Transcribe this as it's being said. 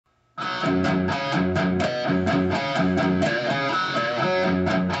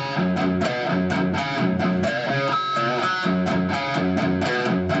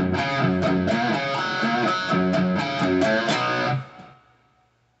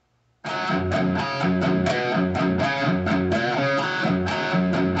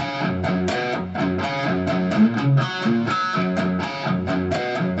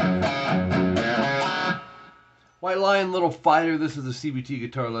White Lion, Little Fighter. This is a CVT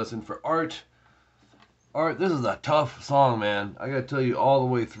guitar lesson for Art. Art, this is a tough song, man. I gotta tell you, all the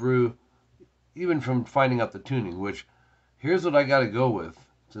way through, even from finding out the tuning, which, here's what I gotta go with,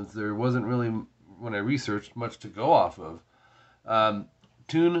 since there wasn't really, when I researched, much to go off of.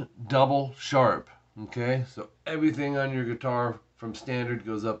 Tune double sharp, okay? So everything on your guitar from standard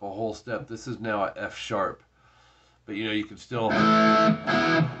goes up a whole step. This is now a F sharp. But, you know, you can still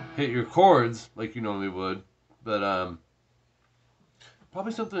hit your chords like you normally would. But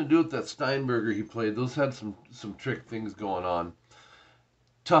probably something to do with that Steinberger he played. Those had some trick things going on.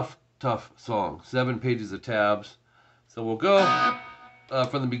 Tough song. 7 pages of tabs. So we'll go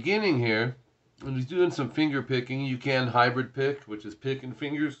from the beginning here. When he's doing some finger picking, you can hybrid pick, which is picking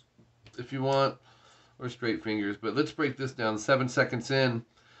fingers if you want, or straight fingers. But let's break this down. 7 seconds in.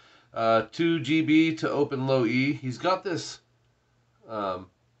 2 GB to open low E. He's got this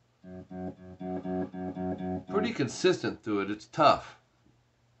pretty consistent through it. It's tough.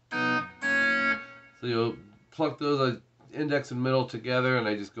 So you'll pluck those index and middle together, and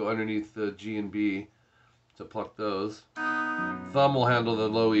I just go underneath the G and B to pluck those. Thumb will handle the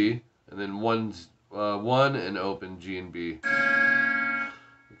low E, and then one and open G and B.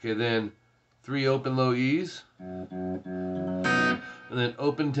 Okay, then 3 open low E's, and then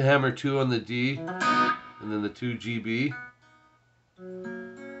open to hammer 2 on the D, and then the 2 GB.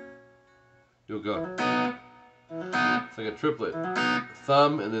 You'll go. It's like a triplet.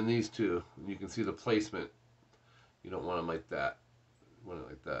 Thumb and then these two. And you can see the placement. You don't want them like that. You want it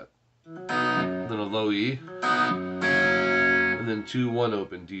like that. Then a low E. And then 2 1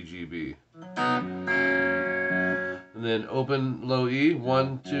 open DGB. And then open low E.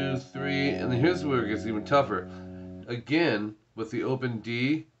 1 2 3. And then here's where it gets even tougher. Again with the open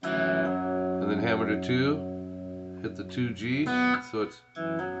D. And then hammer to 2. Hit the 2 G. So it's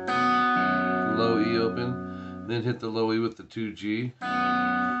low E open, then hit the low E with the 2 G,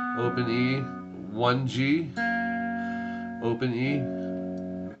 open E, 1 G, open E,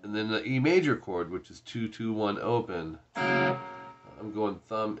 and then the E major chord, which is 2 2 1 open. I'm going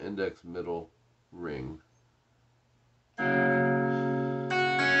thumb, index, middle, ring, and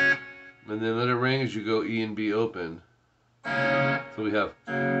then let it ring as you go E and B open. So we have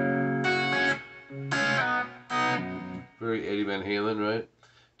very Eddie Van Halen, right?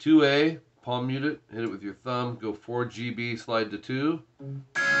 2A. Palm mute it, hit it with your thumb, go 4 GB, slide to 2,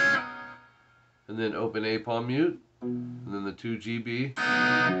 and then open A palm mute, and then the 2 GB,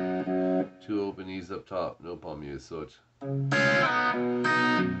 2 open E's up top, no palm mute, so it's.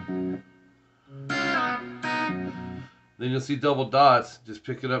 Then you'll see double dots, just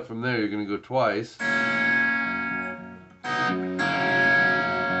pick it up from there, you're going to go twice.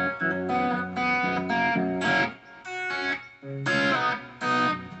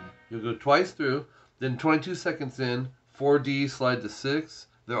 You'll go twice through, then 22 seconds in, 4D, slide to 6.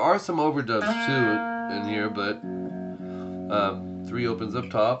 There are some overdubs too in here, but 3 opens up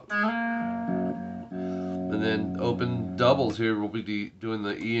top. And then open doubles here, we'll be doing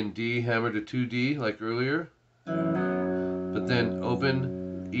the E and D, hammer to 2D like earlier. But then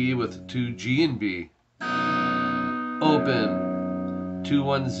open E with 2 G and B. Open 2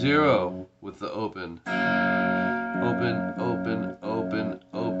 1 0 with the open. Open, open, open,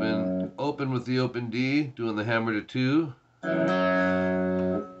 open, open with the open D, doing the hammer to 2.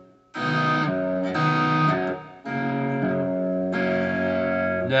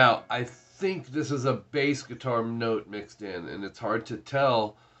 Now, I think this is a bass guitar note mixed in, and it's hard to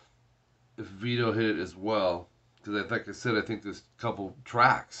tell if Vito hit it as well, because like I said, I think there's a couple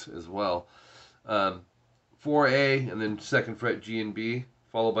tracks as well. 4A, and then 2nd fret G and B,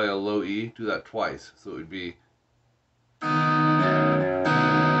 followed by a low E. Do that twice, so it would be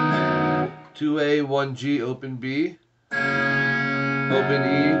 2A, 1G, open B, open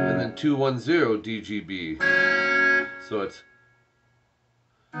E, and then 2 1 0 DGB. So it's.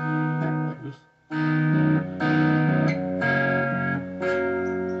 Oops.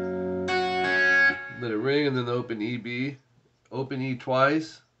 Let it ring, and then the open EB, open E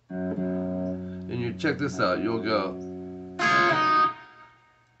twice, and you check this out. You'll go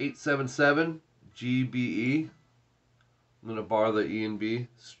 877 GBE. I'm going to bar the E and B,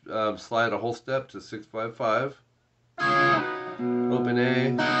 slide a whole step to 655, open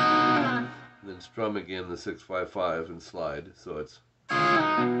A, strum again the 6-5-5 and slide. So it's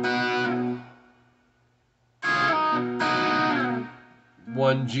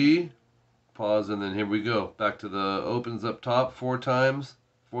 1G, pause, and then here we go. Back to the opens up top 4 times.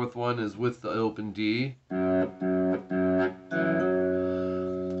 Fourth one is with the open D.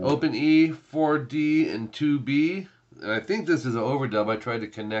 Open E, 4D, and 2B. And I think this is an overdub. I tried to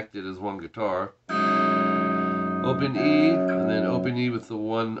connect it as one guitar. Open E, and then open E with the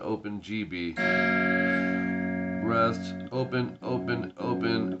one open GB. Rest, open, open,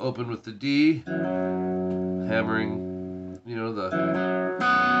 open, open with the D. Hammering, you know, the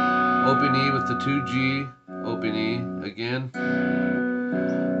open E with the 2G, open E again.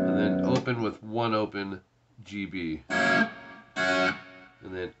 And then open with one open GB.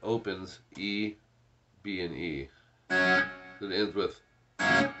 And then opens E, B, and E. So it ends with.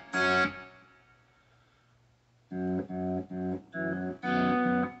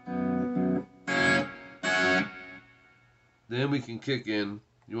 Then we can kick in.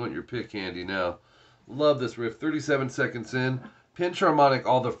 You want your pick handy now. Love this riff. 37 seconds in. Pinch harmonic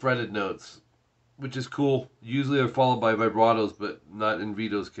all the fretted notes, which is cool. Usually they're followed by vibratos, but not in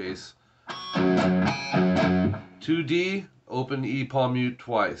Vito's case. 2D, open E palm mute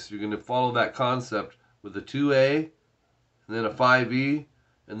twice. You're going to follow that concept with a 2A, and then a 5E,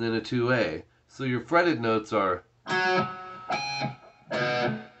 and then a 2A. So your fretted notes are,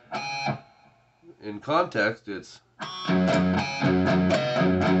 in context, it's,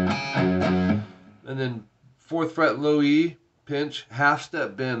 and then 4th fret low E, pinch, half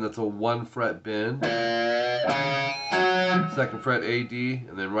step bend, that's a 1 fret bend. 2nd fret AD,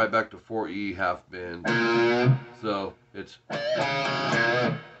 and then right back to 4E half bend. So it's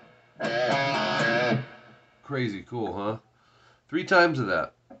crazy cool, huh? 3 times of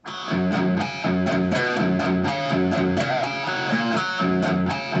that.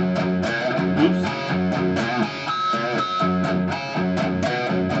 Oops.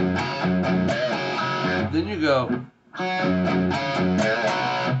 Then you go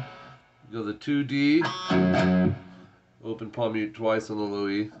the 2D, open palm mute twice on the low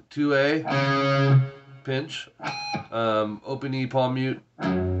E, 2A, pinch, open E palm mute,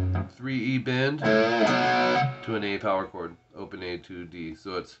 3E bend, to an A power chord, open A, 2D.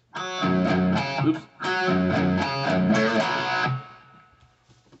 So it's, oops,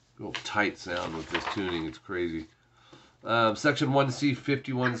 real tight sound with this tuning, it's crazy. Section 1C,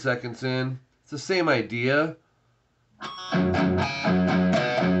 51 seconds in. It's the same idea,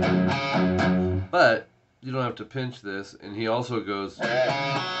 but you don't have to pinch this. And he also goes,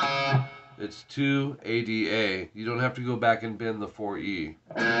 it's 2 ADA. You don't have to go back and bend the 4E.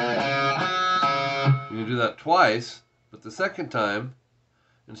 You can do that twice, but the second time,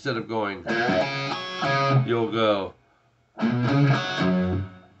 instead of going, you'll go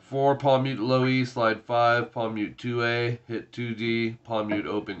 4 palm mute low E, slide 5, palm mute 2A, hit 2D, palm mute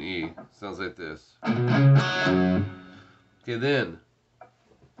open E. Sounds like this. Okay, then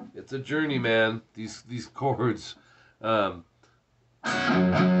it's a journey, man. These chords. 7-4-5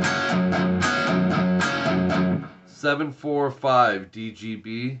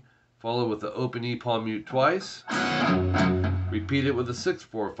 DGB. Follow with the open E palm mute twice. Repeat it with a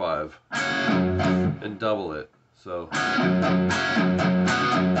 6-4-5 and double it. So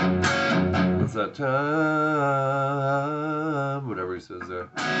what's that time? Whatever he says there.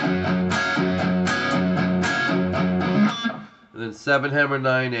 And then 7 hammer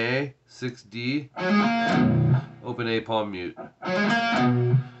 9A, 6D, open A palm mute.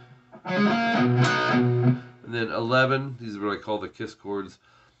 And then 11, these are what I call the kiss chords.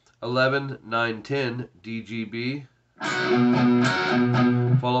 11, 9, 10, DGB,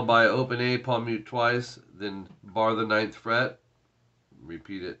 followed by open A palm mute twice, then bar the 9th fret,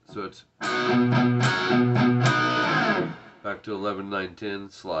 repeat it. So it's back to 11, 9, 10,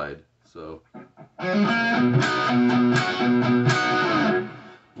 slide. So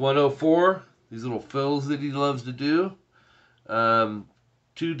 104, these little fills that he loves to do.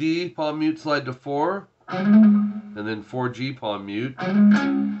 2D palm mute, slide to 4, and then 4G palm mute,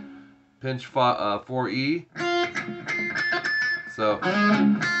 pinch 4E. So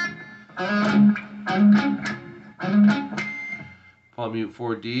palm mute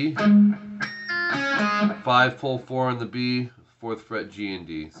 4D, 5 pull 4 on the B, 4th fret G and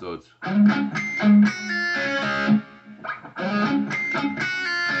D. So it's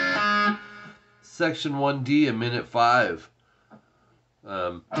section 1D, a minute 5.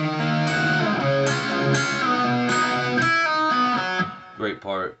 Great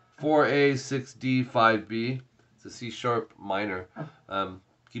part. 4A, 6D, 5B. It's a C sharp minor.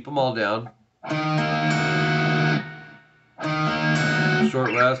 Keep them all down.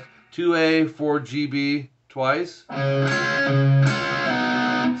 Short rest. 2A, 4GB twice.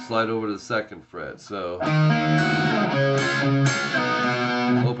 Slide over to the 2nd fret. So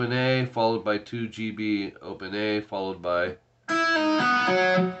open A followed by 2GB, open A followed by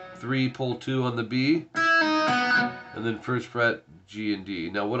 3, pull 2 on the B, and then 1st fret G and D.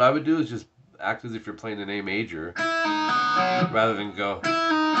 Now what I would do is just act as if you're playing an A major rather than go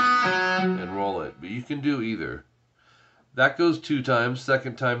and roll it. But you can do either. That goes 2 times,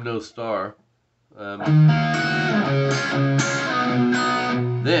 2nd time no star.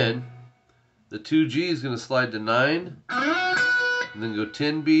 Then the 2G is going to slide to 9, and then go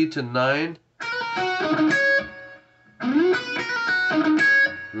 10B to 9.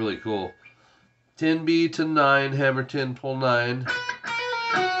 Really cool. 10B to 9, hammer 10, pull 9.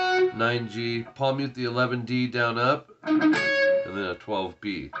 9G, palm mute the 11D down up, and then a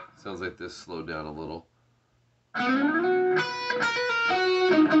 12B. Sounds like this slowed down a little.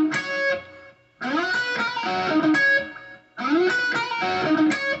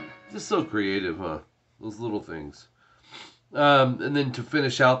 Just so creative, huh? Those little things. And then to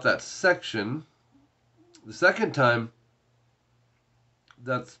finish out that section, the 2nd time,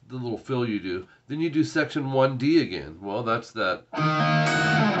 that's the little fill you do. Then you do section 1D again. Well, that's that.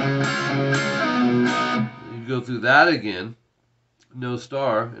 You go through that again, no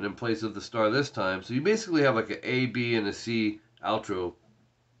star, and in place of the star this time. So you basically have like an A, B, and a C outro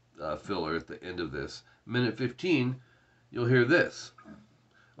filler at the end of this. Minute 15, you'll hear this.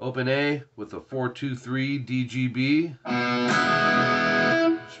 Open A with a 4-2-3 DGB.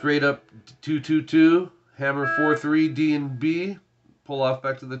 Straight up 2-2-2. Hammer 4-3 D and B. Pull off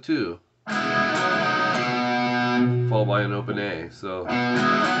back to the 2. Followed by an open A. So 2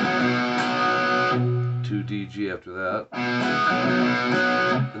 DG after that.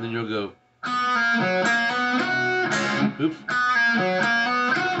 And then you'll go. Oops.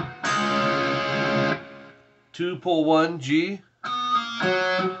 2 pull 1 G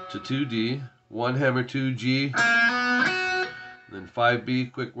to 2D, 1 hammer 2G, then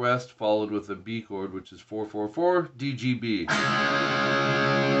 5B, quick rest, followed with a B chord, which is 4-4-4, DGB.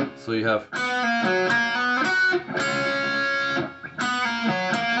 So you have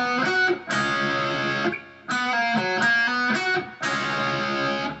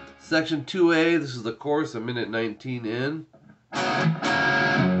section 2A, this is the chorus, a minute 19 in.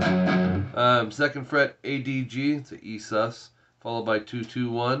 2nd fret ADG, it's an E sus, followed by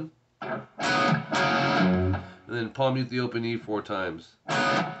 2-2-1. And then palm mute the open E 4 times.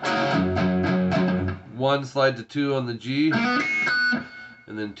 1 slide to 2 on the G,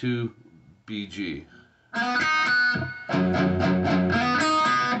 and then 2 BG.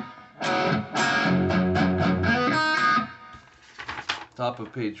 Top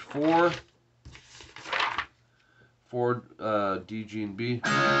of page 4. 4 D, G, and B.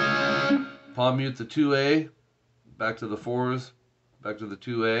 Palm mute the 2A, back to the 4s, back to the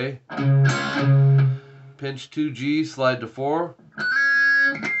 2A. Pinch 2G, slide to 4.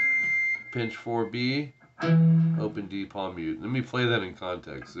 Pinch 4B, open D, palm mute. Let me play that in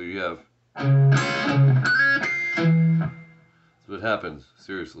context. So you have. That's what happens,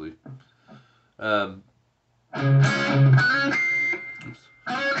 seriously. Oops.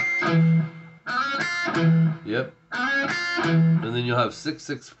 Yep. And then you'll have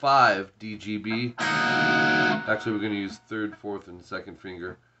 6-6-5 DGB. Actually, we're going to use 3rd, 4th, and 2nd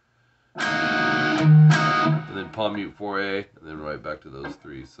finger. And then palm mute 4A, and then right back to those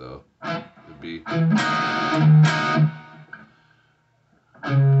 3. So it'd be.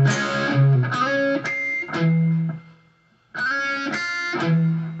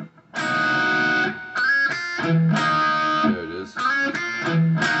 There it is.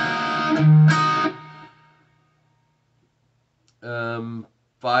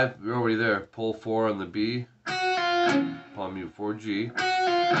 5, you're already there. Pull 4 on the B. Palm mute 4G.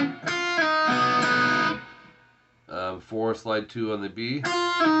 4, slide 2 on the B.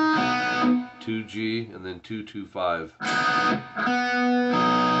 2G, and then 2-2-5.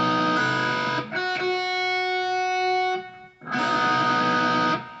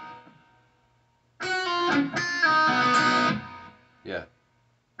 Yeah.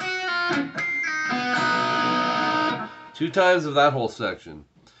 2 times of that whole section.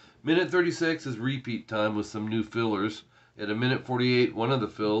 Minute 36 is repeat time with some new fillers. At a minute 48, one of the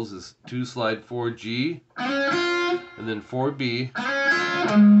fills is 2 slide 4G, and then 4B,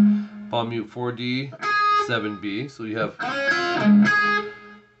 palm mute 4D, 7B. So you have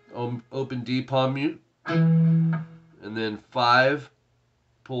open D, palm mute, and then 5,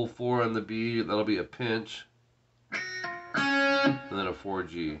 pull 4 on the B, that'll be a pinch, and then a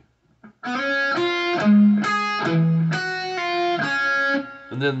 4G.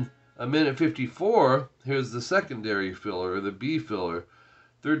 And then A minute 54, here's the secondary filler, or the B filler.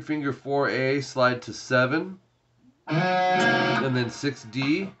 Third finger 4A, slide to 7, and then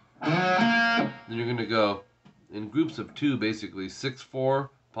 6D. Then you're going to go in groups of 2, basically. 6-4,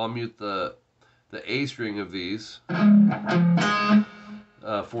 palm mute the A string of these. 4-2,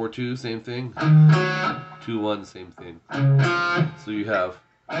 same thing. 2-1, same thing. So you have,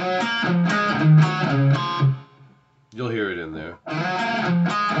 you'll hear it in there.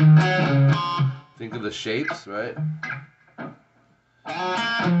 Think of the shapes, right?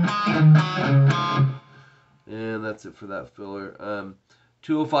 And that's it for that filler.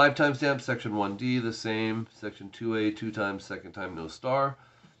 205 timestamp, section 1D, the same. Section 2A, 2 times, second time, no star.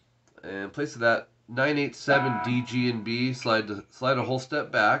 And place of that, 987 D, G, and B. Slide a whole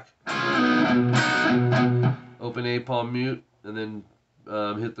step back. Open A, palm mute, and then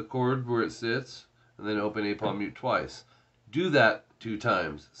hit the chord where it sits, and then open A, palm mute twice. Do that 2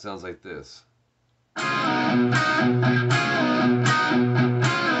 times. Sounds like this.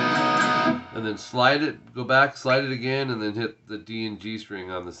 And then slide it, go back, slide it again, and then hit the D and G string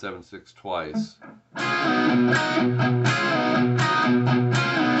on the 7/6 twice.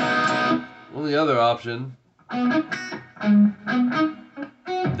 Only other option,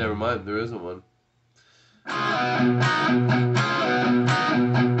 never mind, there isn't one.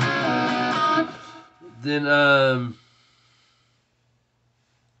 Then,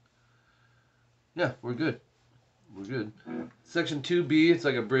 yeah, we're good. We're good. Section 2B, it's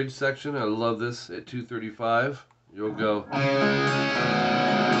like a bridge section. I love this at 235. You'll go.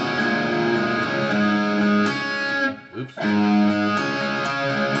 Oops.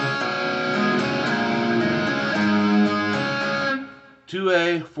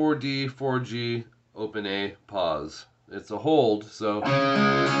 2A, 4D, 4G, open A, pause. It's a hold, so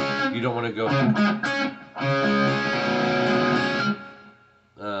you don't want to go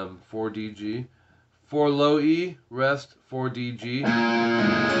 4DG. 4 low E, rest, 4DG.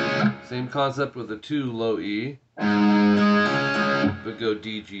 Same concept with a 2 low E, but go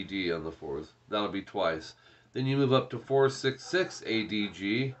DGD on the 4th. That'll be twice. Then you move up to 4/6/6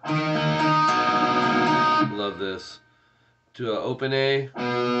 ADG. Love this. To open A,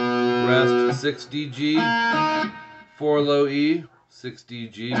 rest, 6DG. 4 low E,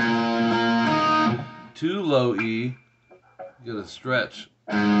 6DG. 2 low E, get a stretch.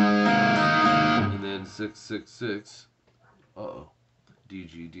 And then 6/6/6,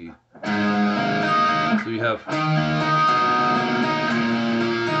 DGD. So you have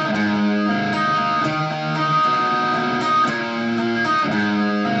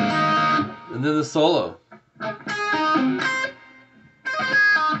and then the solo.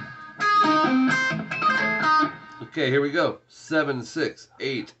 Okay, here we go.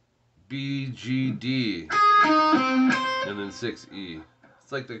 7/6/8 BGD, and then 6E.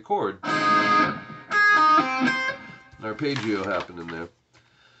 It's like the chord. Arpeggio happened in there.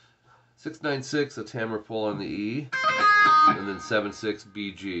 6/9/6, that's hammer pull on the E, and then 7/6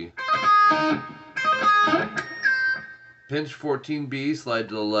 BG. Pinch 14B, slide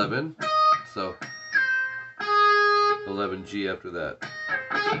to 11, so 11G after that.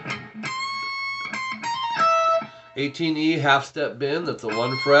 18E, half step bend, that's a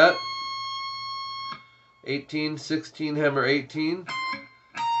 1 fret. 18, 16, hammer 18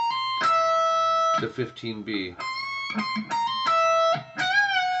 to 15B.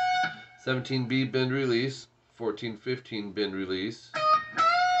 17B, bend release. 14, 15, bend release.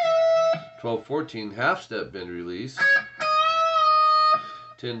 12, 14, half step bend release.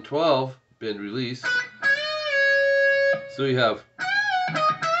 10, 12, bend release. So you have,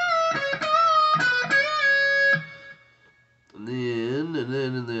 and then,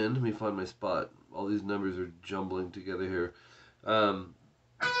 let me find my spot. All these numbers are jumbling together here.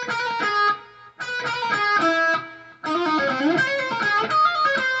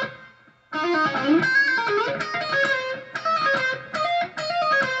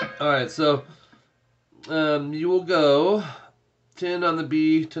 Alright, so you will go 10 on the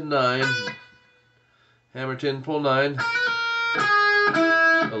B to 9, hammer 10, pull 9,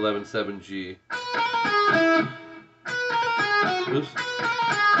 11, 7G. Oops.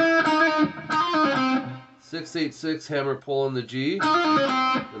 6/8/6, hammer pull on the G,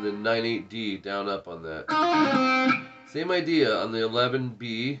 and then 9/8D, down up on that. Same idea on the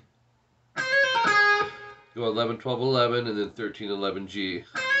 11B. Go 11, 12, 11, and then 13, 11G.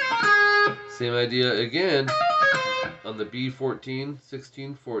 Same idea again on the B, 14,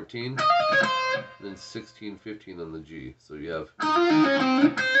 16, 14, and then 16, 15 on the G. So you have.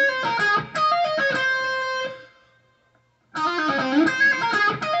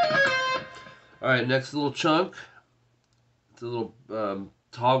 Alright, next little chunk. It's a little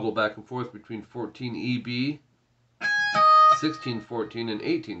toggle back and forth between 14 EB, 16/14, and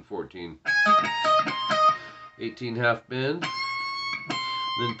 18/14. 18 half bend,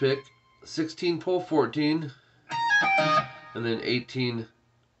 then pick 16 pull 14, and then 18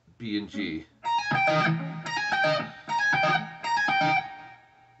 B and G.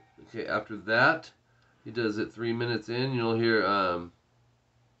 Okay, after that, he does it 3 minutes in. You'll hear,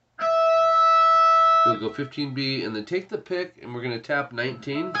 you'll go 15B, and then take the pick, and we're going to tap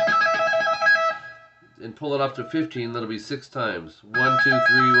 19, and pull it up to 15. That'll be 6 times. 1, 2,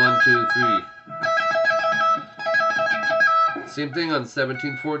 3, 1, 2, 3. Same thing on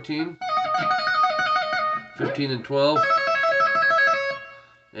 17/14, 15 and 12,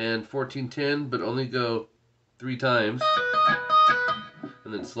 and 14/10, but only go 3 times,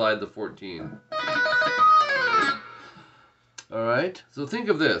 and then slide the 14. Alright, so think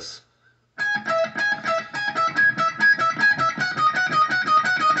of this.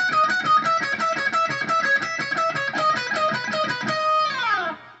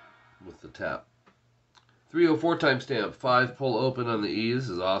 With the tap. 304 timestamp, 5 pull open on the E. This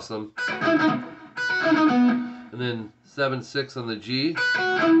is awesome. And then 7/6 on the G,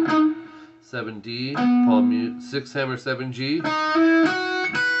 7D, palm mute, 6 hammer 7G,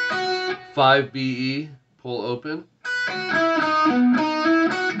 5 BE, pull open,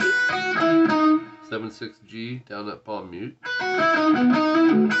 7/6G, down at palm mute,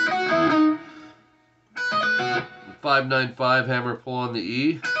 5/9/5, hammer pull on the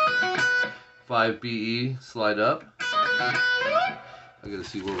E, 5 BE, slide up. I gotta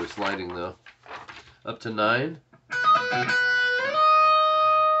see where we're sliding though. Up to 9.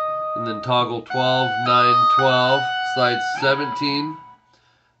 And then toggle 12, 9, 12, slide 17,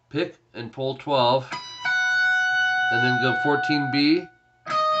 pick and pull 12, and then go 14B,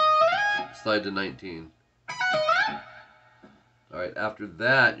 slide to 19. Alright, after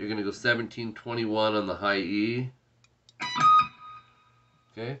that, you're gonna go 17/21 on the high E.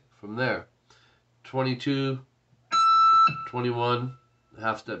 Okay, from there. 22, 21,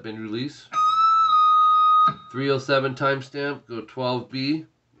 half step bend release. 307 timestamp, go 12B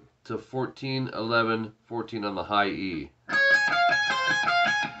to 14, 11, 14 on the high E.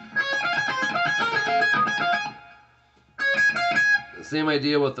 The same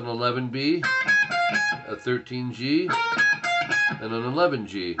idea with an 11B, a 13G, and an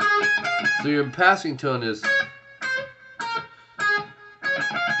 11G. So your passing tone is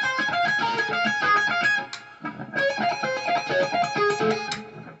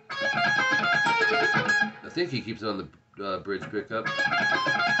I think he keeps it on the bridge pickup.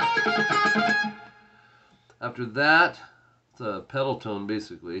 After that, it's a pedal tone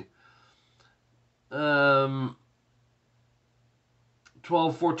basically. 12,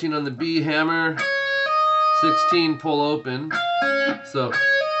 14 on the B hammer, 16 pull open, so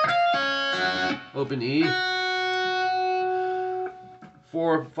open E,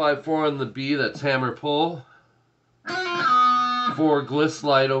 4, 5, 4 on the B, that's hammer pull, 4 gliss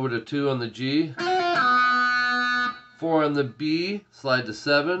slide over to 2 on the G, 4 on the B, slide to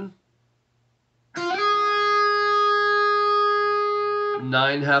 7,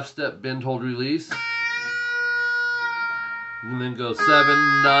 9 half step bend hold release, and then go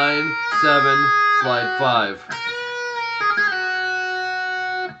 7, 9, 7, slide 5,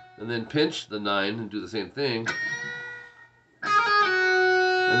 and then pinch the 9 and do the same thing,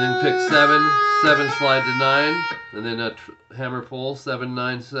 and then pick 7, 7 slide to 9, and then a hammer pull 7,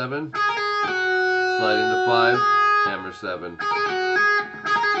 9, 7, slide into 5, hammer 7.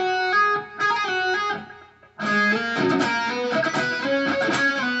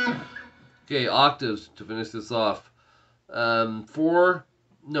 Okay, octaves to finish this off.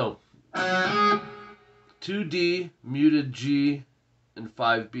 2D, muted G, and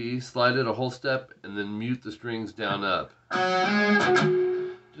 5B. Slide it a whole step and then mute the strings down up.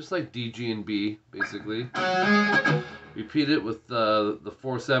 Just like D, G, and B, basically. Repeat it with the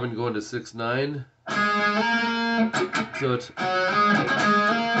 4/7 going to 6/9. So it's,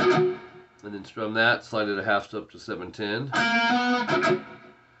 and then strum that, slide it a half step to 7/10.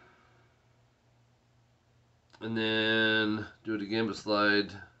 And then do it again, but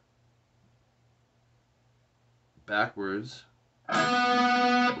slide backwards. Wait,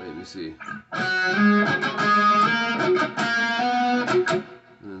 let me see.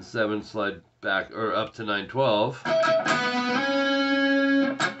 And then 7 slide back or up to 9/12.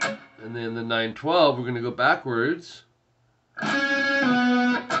 And then the 9/12, we're going to go backwards. And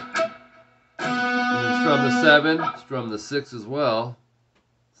then strum the 7, strum the 6 as well.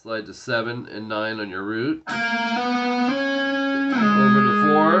 Slide to 7 and 9 on your root. Over to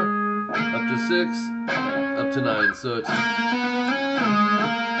 4, up to 6, up to 9. So it's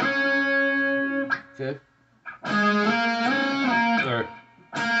Okay.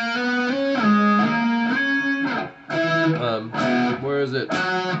 Where is it?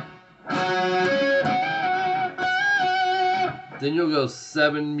 Then you'll go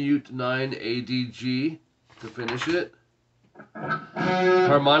 7 mute 9 ADG to finish it.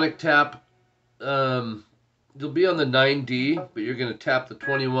 Harmonic tap. You'll be on the 9D, but you're going to tap the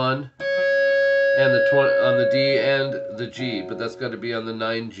 21 and the 20 on the D and the G, but that's got to be on the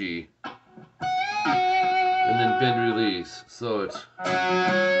 9G. And then bend release. So it's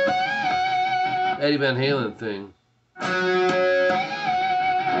Eddie Van Halen thing.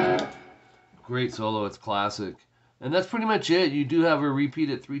 Great solo, it's classic. And that's pretty much it. You do have a repeat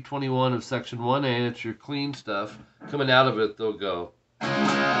at 321 of section 1A, and it's your clean stuff. Coming out of it, they'll go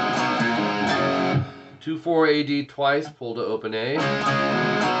 2-4 AD twice, pull to open A.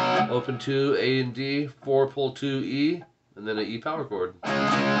 Open 2, A and D, 4 pull 2 E, and then an E power chord.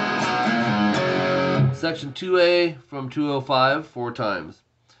 Section 2A from 205, 4 times.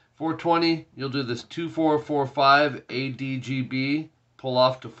 420, you'll do this 2-4-4-5, A, D, G, B, pull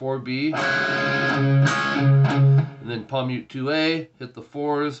off to 4B. And then palm mute 2A, hit the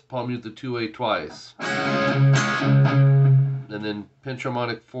 4s, palm mute the 2A twice. And then pinch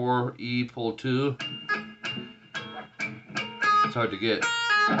harmonic 4E, pull 2. It's hard to get.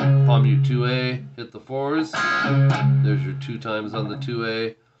 Palm mute 2A, hit the 4s. There's your 2 times on the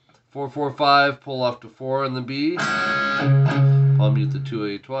 2A. 4-4-5, pull off to 4 on the B. Palm mute the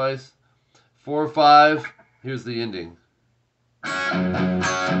 2A twice. 4-5, here's the ending.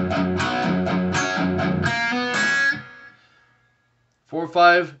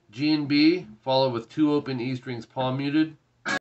 4-5, G and B, follow with 2 open E strings palm muted.